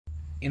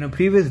In a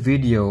previous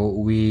video,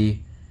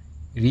 we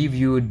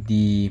reviewed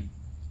the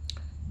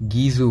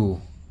Gizu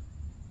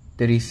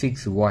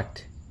 36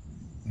 watt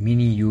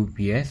mini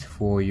UPS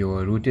for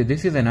your router.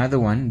 This is another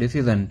one. This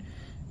is a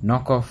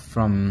knockoff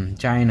from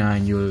China,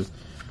 and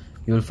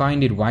you'll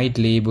find it white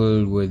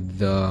labeled with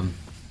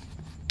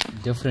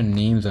different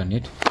names on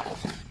it.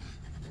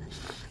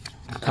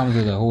 It comes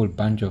with a whole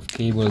bunch of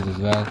cables as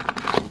well.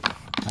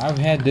 I've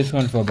had this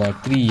one for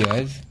about 3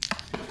 years,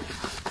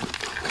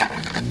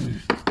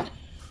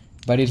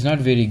 but it's not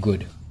very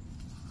good,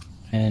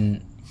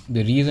 and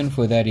the reason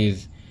for that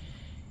is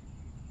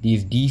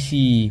these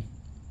DC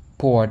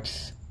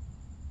ports.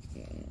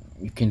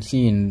 You can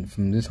see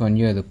from this one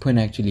here, the pin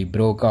actually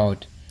broke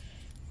out,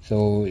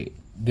 so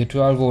the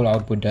 12 volt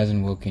output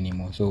doesn't work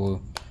anymore.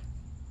 So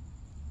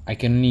I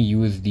can only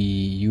use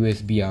the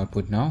USB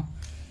output now,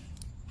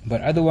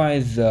 but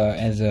otherwise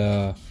as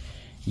a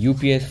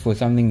UPS for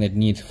something that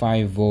needs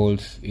 5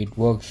 volts, it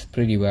works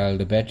pretty well.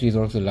 The batteries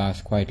also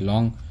last quite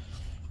long,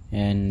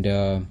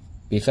 and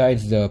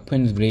besides the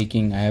pins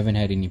breaking, I haven't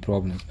had any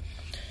problems.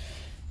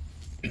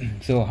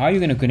 So how you're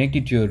going to connect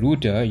it to your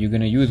router? You're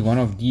going to use one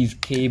of these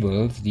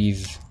cables.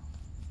 These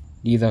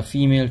are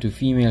female to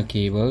female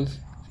cables.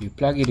 So you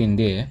plug it in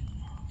there,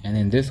 and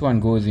then this one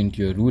goes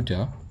into your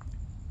router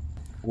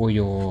or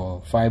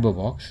your fiber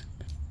box.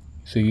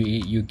 So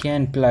you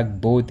can plug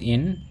both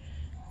in,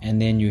 and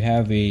then you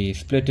have a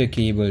splitter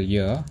cable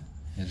here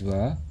as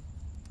well,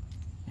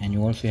 and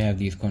you also have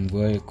these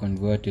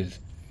converters.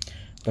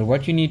 But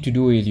what you need to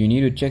do is you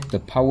need to check the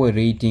power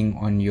rating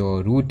on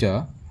your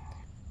router,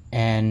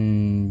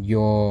 and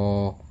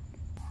your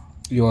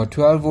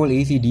 12 volt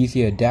AC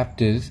DC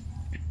adapters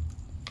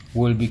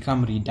will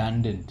become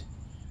redundant.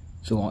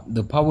 So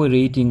the power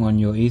rating on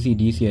your AC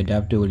DC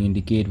adapter will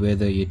indicate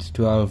whether it's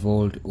 12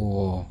 volt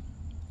or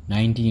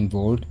 19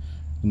 volt.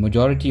 The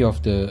majority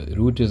of the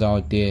routers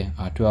out there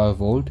are 12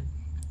 volt.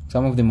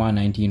 Some of them are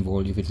 19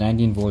 volt. If it's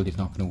 19 volt, it's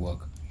not going to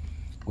work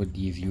with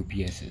these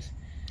UPSs.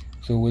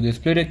 So with the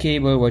splitter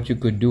cable, what you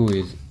could do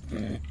is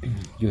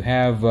you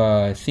have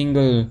a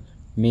single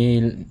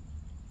female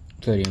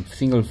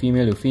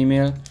to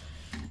female.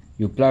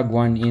 You plug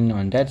one in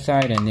on that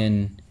side and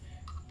then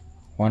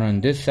one on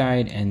this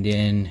side, and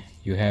then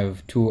you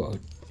have two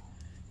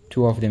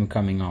of them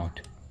coming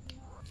out.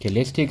 Okay,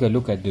 let's take a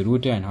look at the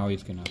router and how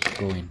it's gonna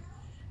go in.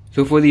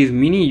 So for these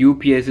mini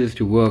UPSs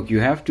to work, you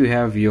have to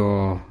have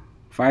your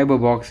fiber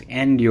box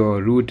and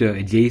your router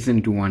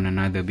adjacent to one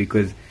another,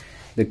 because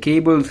the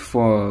cables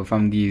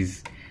from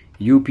these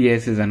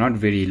UPSs are not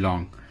very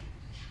long.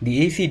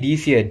 The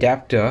AC-DC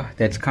adapter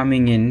that's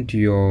coming into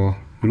your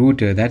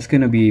router, that's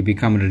going to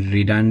become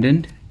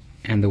redundant,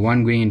 and the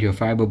one going into your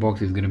fiber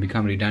box is going to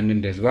become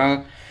redundant as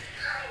well.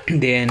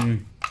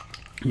 Then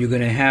you're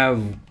going to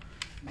have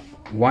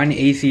one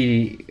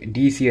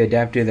AC-DC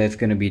adapter that's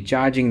going to be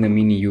charging the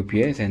mini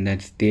UPS, and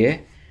that's there,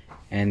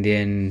 and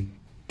then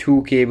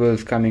two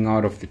cables coming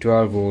out of the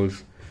 12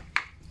 volts.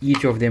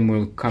 Each of them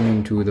will come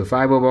into the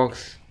fiber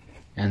box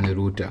and the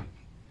router,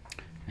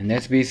 and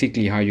that's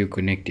basically how you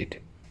connect it.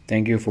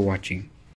 Thank you for watching.